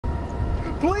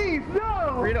Please,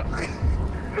 no! Reno.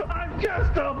 I'm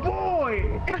just a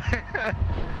boy!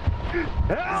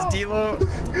 Help! D'Lo.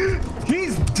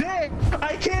 He's dead!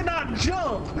 I cannot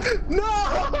jump!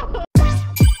 No!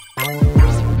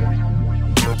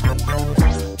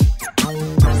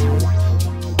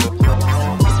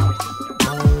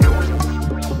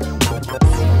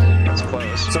 That's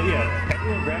close. So yeah,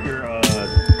 everyone grab your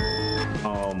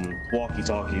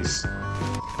walkie-talkies.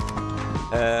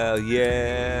 Hell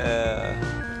yeah.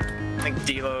 I think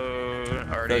D'Lo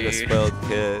Like already a spelled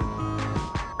kid.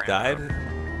 Died?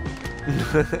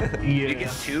 You Yeah.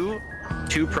 get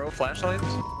two pro flashlights?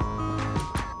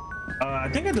 I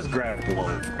think I just grabbed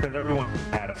one because everyone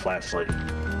had a flashlight.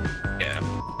 Yeah.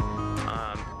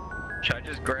 Should I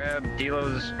just grab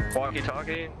D'Lo's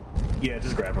walkie-talkie? Yeah,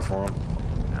 just grab it for him.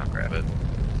 I'll grab it.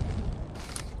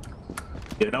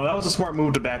 Yeah, no, that was a smart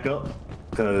move to back up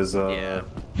because Yeah.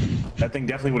 that thing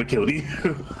definitely would have killed you.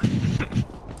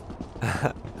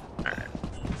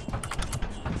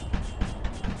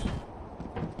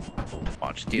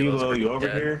 Watch D'Lo's D'Lo, you over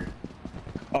dead. here?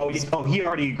 Oh, he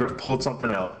already pulled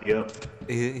something out. Yep.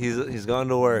 He's gone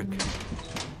to work.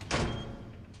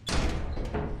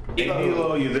 Hey,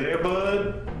 D'Lo, you there,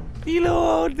 bud?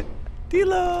 D'Lo!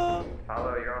 D'Lo!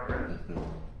 Follow your girlfriend.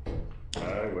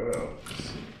 I will.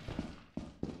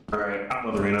 Alright,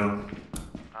 I'm with Reno.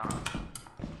 I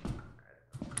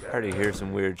already hear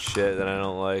some weird shit that I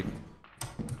don't like.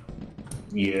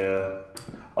 Yeah.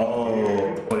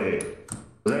 Oh, wait.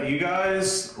 Was that you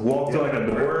guys? Walked through like a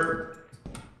door?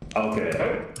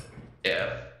 Okay.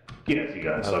 Yeah. Yes, you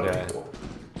guys. Okay. Cool.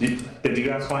 Did you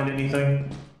guys find anything?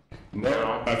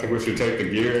 No, I think we should take the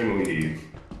gear and leave.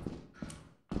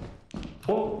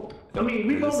 Well, I mean,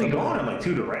 we've only gone in like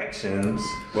two directions.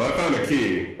 Well, I found a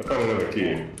key. I found another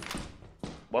key.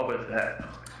 What was that?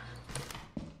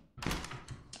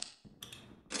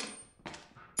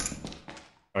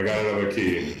 I got another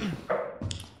key.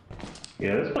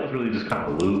 Yeah, this place really just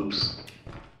kind of loops.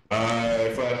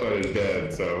 My flashlight is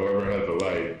dead, so whoever has the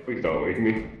light, please don't leave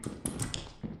me.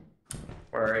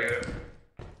 Where are you?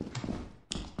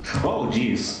 Oh,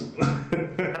 jeez.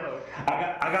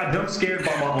 I got jump scared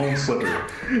by my own slipper.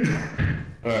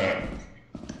 Alright.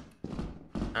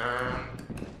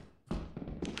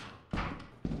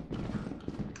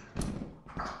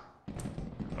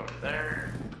 Over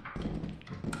there.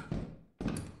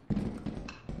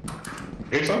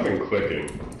 Here's something clicking.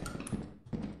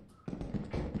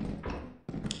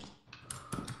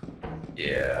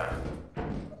 Yeah.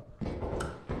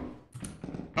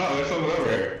 Oh, there's something over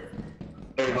here.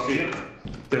 There's a sheet.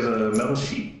 There's a metal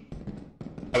sheet.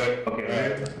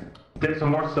 Okay, there's some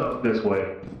more stuff this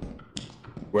way.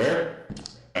 Where?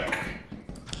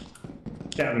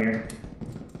 Down here.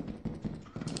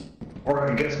 Or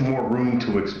I guess more room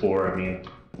to explore, I mean.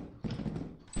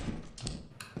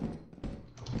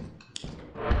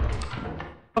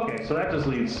 Okay, so that just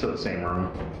leads to the same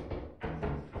room.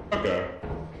 Okay.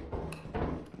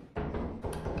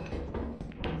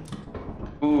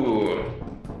 Ooh.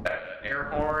 That air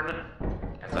horn.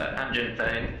 That's that engine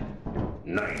thing.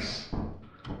 Nice.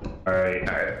 Alright.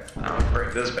 Alright, I'll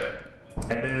break this back.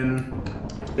 And then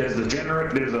there's the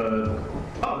generator, there's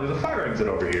a fire exit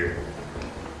over here.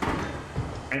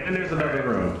 And then there's another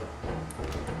room.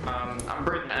 I'm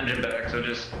bringing the engine back, so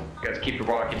just you guys keep your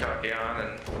walkie-talkie on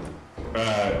and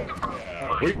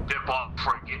We dip off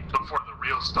before the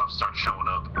real stuff starts showing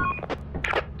up.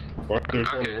 there's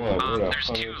Okay, only one. there's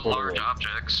two large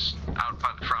objects out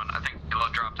by the front. I think D'Lo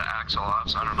dropped the axle off,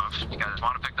 so I don't know if you guys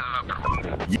want to pick that up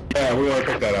or... Yeah, we want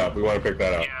to pick that up. We want to pick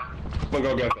that up. Yeah. Someone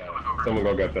go get that. Someone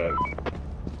go get that.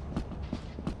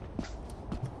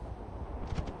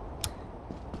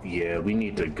 Yeah, we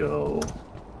need to go.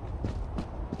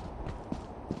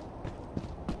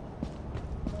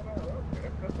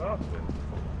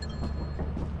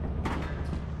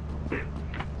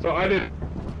 So I did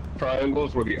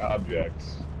triangles were the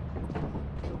objects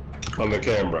on the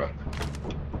camera.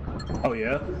 Oh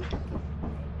yeah?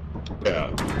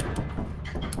 Yeah.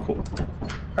 Cool.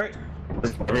 Alright.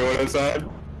 Everyone inside?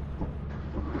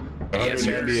 Yes,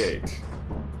 sir. 198.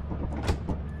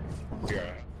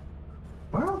 Yeah.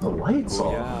 Where are the lights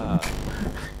on? Yeah.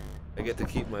 I get to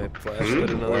keep my flashlight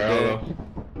another Well, day.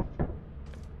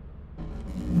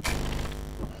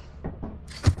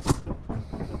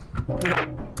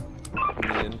 I'm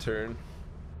the intern.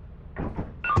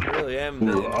 I really am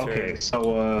the Ooh, intern. okay,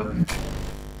 so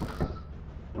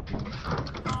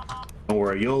don't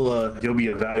worry, you'll be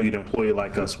a valued employee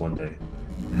like us one day.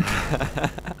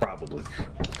 Probably.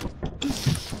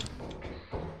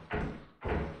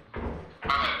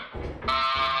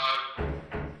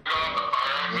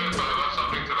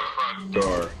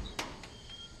 door.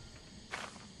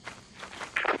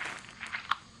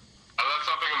 I left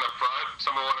something in the front.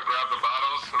 Someone want to grab the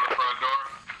bottles in the front door?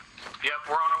 Yep,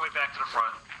 we're on our way back to the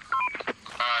front.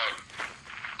 Alright.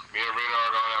 Me and Reno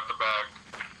are going out the back.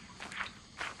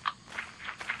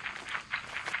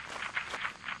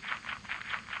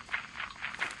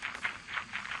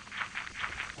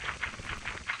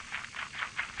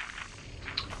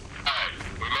 Alright,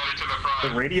 we made it to the front. The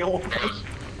radio. Yeah, we made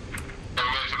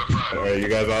it to the front. Alright, you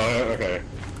guys all have? Okay.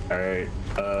 Alright,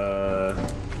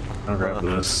 I'll grab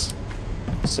this.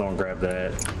 Someone grab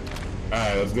that.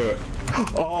 Alright, let's do it.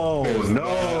 Oh,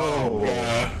 no!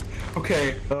 Yeah.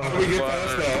 Okay, how do we get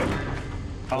past that?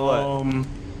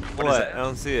 What? I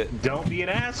don't see it. Don't be an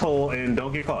asshole and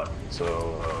don't get caught.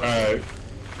 So, Alright.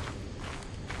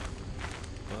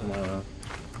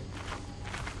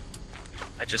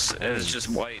 It's just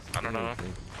white. I don't know.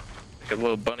 Like a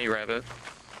little bunny rabbit.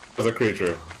 As a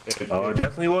creature. it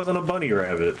definitely wasn't a bunny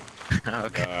rabbit.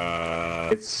 Okay.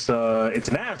 It's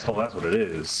an asshole. That's what it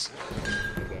is.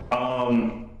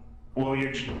 Well,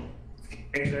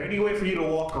 is there any way for you to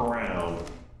walk around?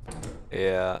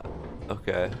 Yeah.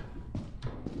 Okay.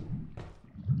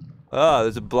 Oh,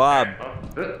 there's a blob.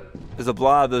 There's a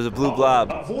blob. There's a blue blob.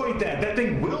 Avoid that. That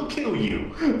thing will kill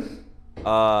you.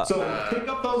 So pick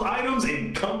up those items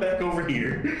and come back over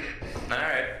here.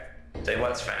 Alright. Say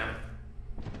what's fam.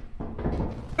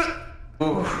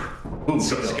 Ooh,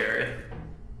 So scary.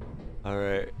 All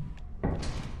right.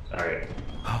 Alright.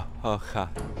 Oh god.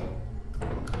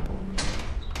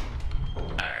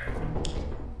 Alright.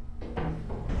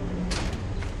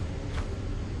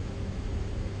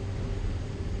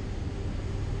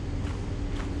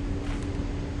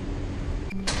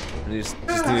 Just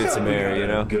needed some air, you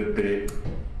know. Good bit.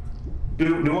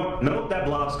 Do what? Nope, that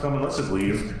blob's coming. Let's just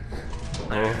leave.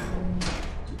 Oh.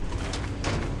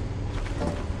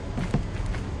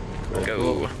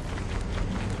 Go.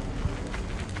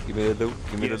 Give me the loot.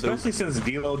 Give me Yeah, the loot. especially since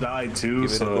Dilo died too.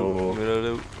 Give me the loot. Give me the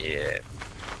loot. Yeah.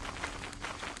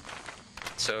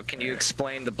 So can you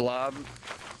explain the blob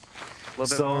a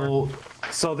little bit more?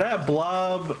 So that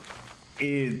blob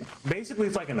is basically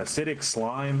it's like an acidic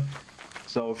slime.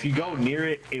 So if you go near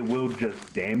it, it will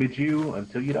just damage you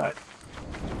until you die.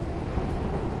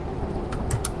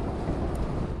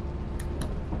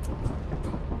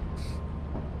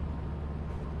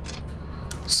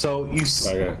 So you.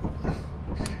 Okay.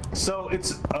 So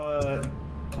it's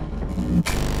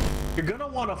you're gonna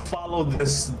want to follow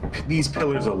these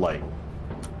pillars of light.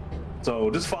 So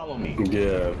just follow me.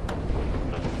 Yeah.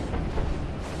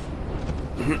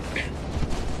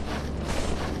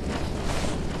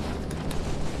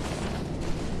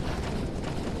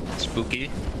 Spooky.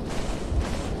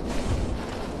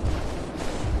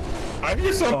 I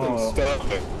hear something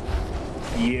stuffing.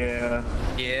 Yeah.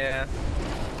 Yeah.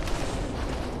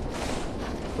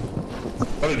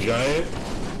 What, a giant?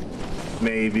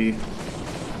 Maybe.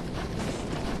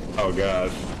 Oh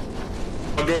gosh.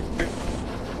 Okay.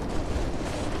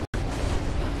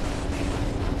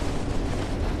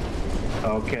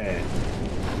 Okay.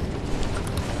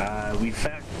 We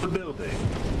found the building.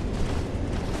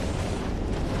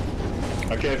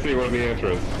 I can't see where the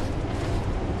entrance.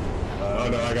 Oh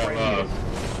no, I got right lost.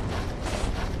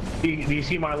 Do you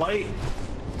see my light?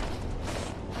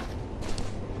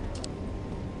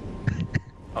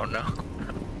 Oh no.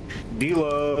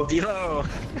 Dilo. Dilo.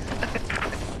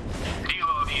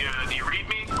 Dilo, do you read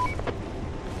me?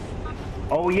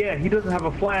 Oh yeah, he doesn't have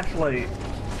a flashlight.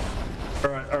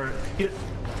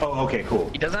 Oh, okay, cool.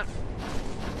 He doesn't.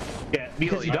 Yeah,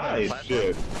 because he you don't have a died. flashlight?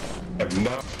 Shit. I have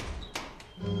no.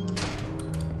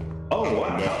 Oh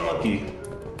wow, no. how lucky.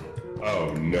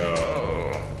 Oh no.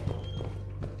 Oh.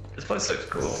 This place looks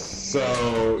cool.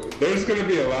 So there's gonna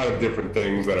be a lot of different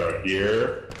things that are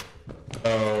here.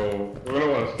 So we're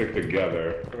gonna want to stick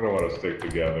together.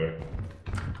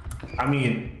 I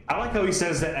mean, I like how he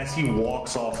says that as he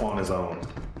walks off on his own.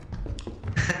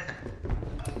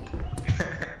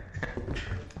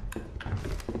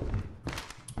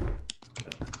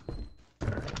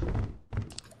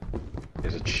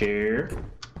 There's a chair.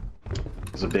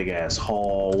 There's a big ass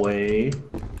hallway.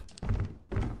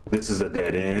 This is a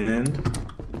dead end.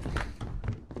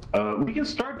 We can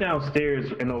start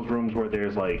downstairs in those rooms where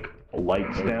there's like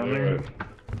lights down there.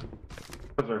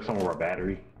 There's some of our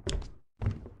battery.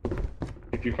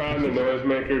 If you find the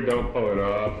noisemaker, don't pull it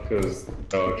off because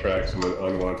that'll attract some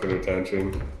unwanted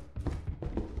attention.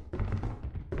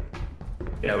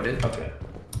 Yeah, we did. Okay.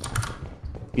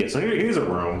 Yeah, so here's a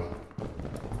room.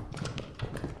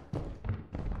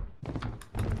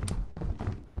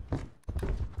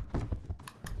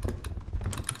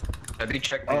 Have you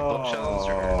checked these bookshelves?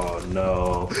 Or... Oh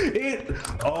no!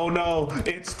 Oh no!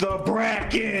 It's the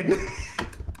Bracken.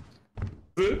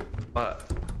 What?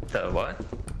 The what?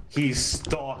 He's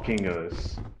stalking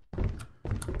us.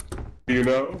 Do you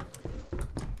know?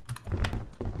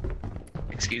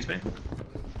 Excuse me?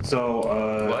 So,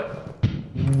 What?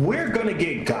 we're gonna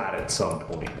get got at some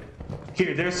point.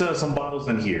 Here, there's some bottles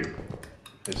in here.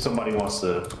 If somebody wants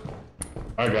to...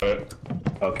 I got it.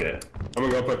 Okay. I'm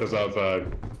gonna go put this outside.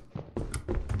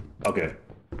 Okay.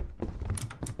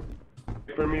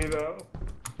 For me though.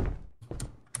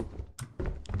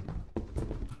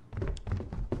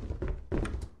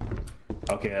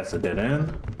 Okay, that's a dead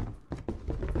end.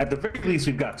 At the very least,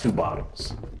 we've got 2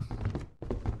 bottles.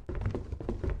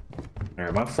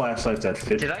 Alright, my flashlight's at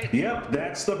 50. Did I- Yep,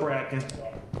 that's the Bracken.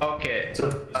 Okay.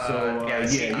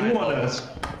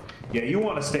 Yeah, you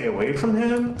wanna stay away from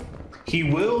him. He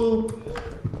will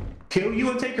kill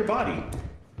you and take your body.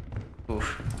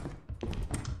 Oof.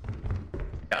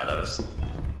 Got those.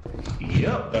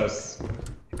 Yep. Yes.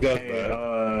 Yes, Hey,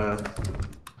 man.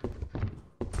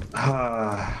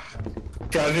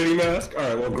 Tragedy mask?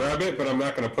 Alright, well grab it, but I'm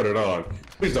not gonna put it on.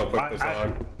 Please don't put this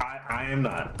on. I am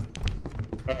not.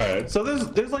 Alright. So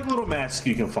there's like little masks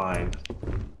you can find.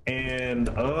 And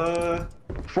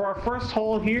for our first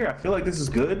haul here, I feel like this is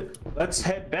good. Let's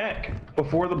head back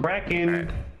before the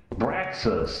Bracken bracks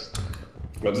us.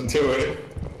 Let's do it.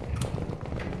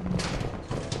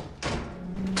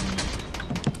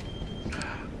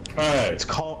 Alright. It's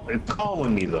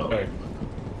calling me though. Okay.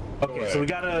 Okay, so we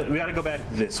gotta go back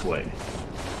this way.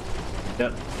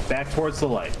 Yep, back towards the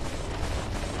light.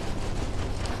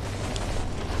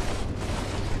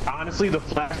 Honestly, the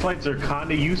flashlights are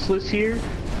kind of useless here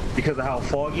because of how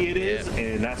foggy it is,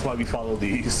 and that's why we follow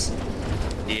these.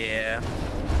 Yeah.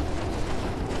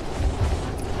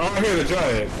 Oh, I hear the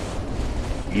giant.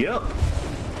 Yep.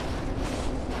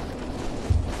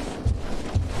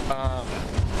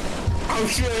 Oh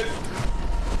shit!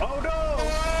 Oh no!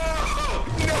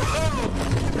 No!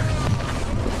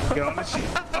 Get on the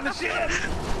ship! On the ship!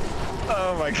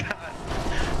 Oh my god.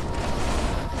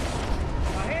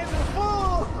 My hands are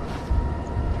full!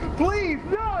 Please,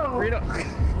 no! Rito.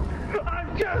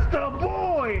 I'm just a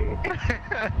boy!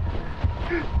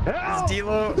 Help!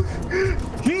 D'Lo.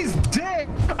 He's dead!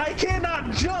 I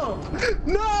cannot jump!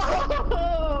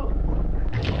 No!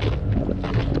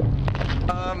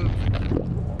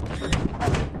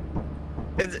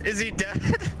 Is he dead?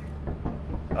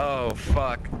 Oh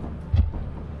fuck.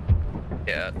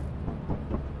 Yeah.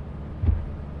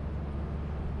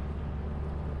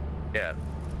 Yeah.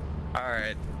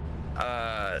 Alright.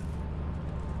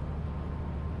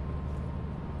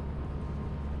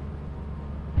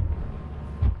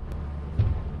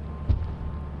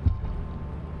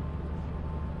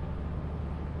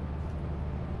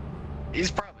 He's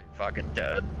probably fucking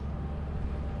dead.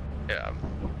 Yeah.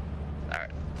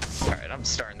 Alright. Alright, I'm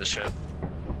starting the ship.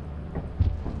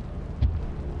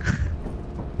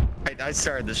 I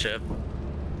started the ship.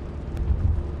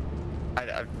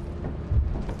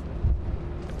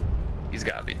 He's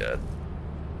gotta be dead.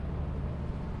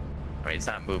 I mean, he's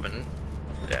not moving.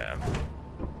 Yeah.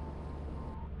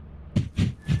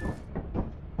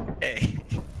 Hey.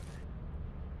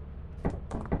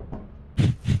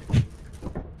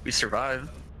 We survived.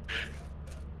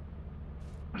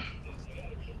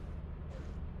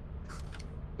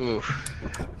 Ooh.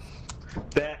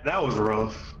 That was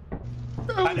rough.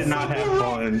 I did not have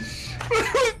fun.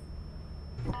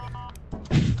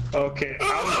 Okay.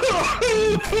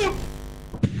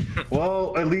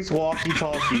 Well, at least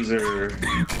walkie-talkies are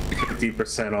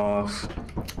 50% off.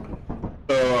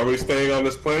 So, are we staying on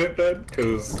this planet then?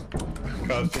 Because it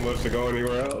costs too much to go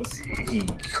anywhere else?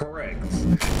 Correct.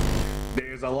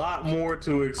 There's a lot more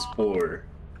to explore.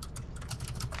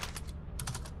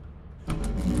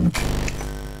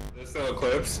 It's still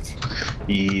eclipsed?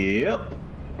 Yep.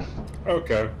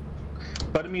 Okay.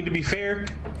 But I mean, to be fair,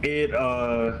 it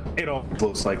all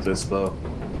looks like this though.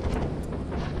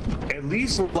 At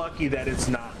least we're lucky that it's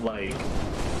not like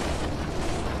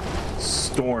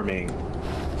storming.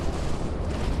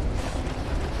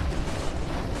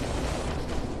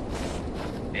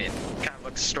 It kind of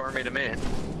looks stormy to me.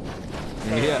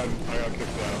 Yeah. I got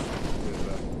kicked out.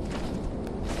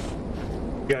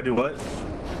 You gotta do what?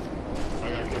 I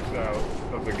got kicked out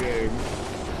of the game.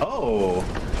 Oh.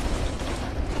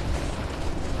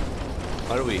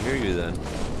 How do we hear you then?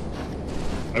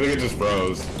 I think it just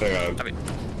froze. Hang on. I mean,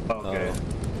 Okay.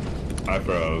 I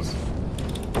froze.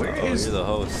 Where Oh, is? you're the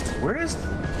host. Where is?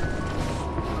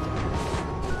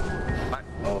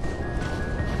 Oh.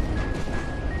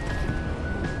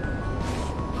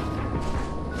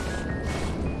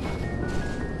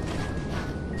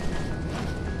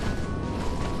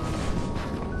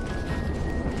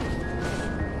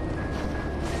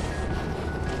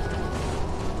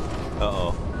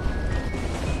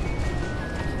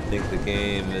 think the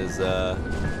game is,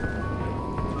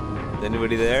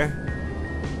 anybody there?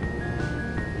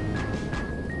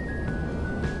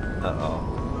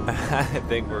 Uh-oh. I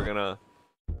think we're gonna...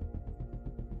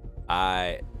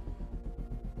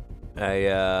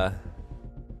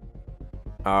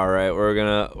 Alright, we're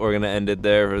gonna end it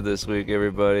there for this week,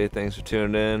 everybody. Thanks for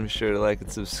tuning in. Be sure to like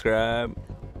and subscribe.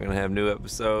 We're gonna have new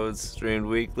episodes streamed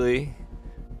weekly.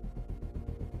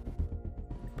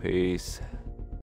 Peace.